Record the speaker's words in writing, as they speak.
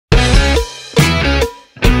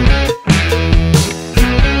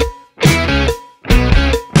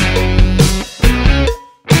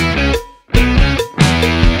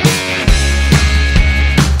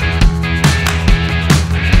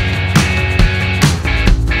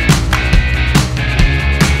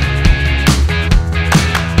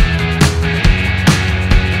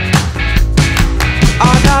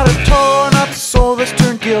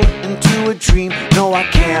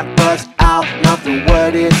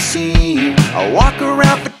seem. I walk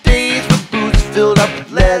around for days with boots filled up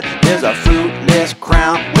with lead. There's a fruitless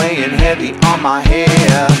crown weighing heavy on my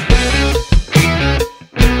head.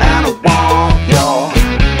 And I want your,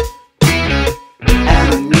 and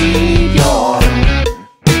I need your,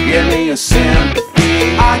 give me your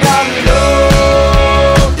sympathy. I got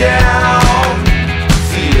low down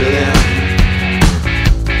feeling.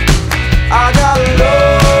 I got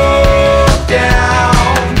low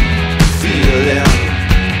down feeling,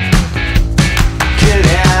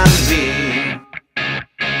 killing me.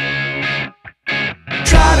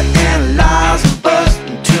 Try to analyze and bust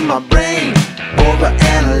into my brain,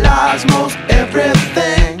 overanalyze most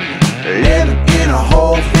everything. Living in a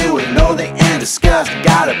hole filled with loathing and disgust.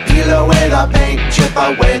 Gotta peel away the paint, chip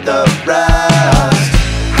away the rust.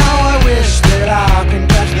 How I wish that I could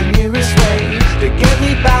touch the nearest way to get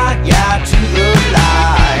me back, yeah, to the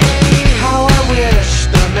light. How I wish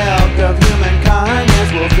the milk of human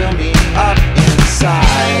kindness will fill me up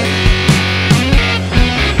inside.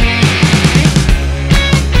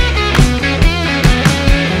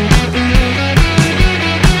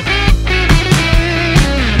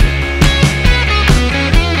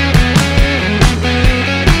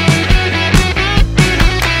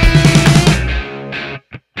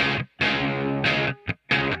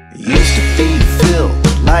 Used to be filled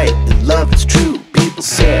with light and love, it's true. People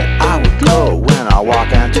said I would glow when I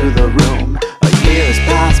walk into the room. Years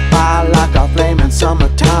passed by like a flame in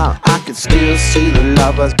summertime. I can still see the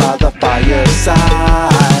lovers by the fireside.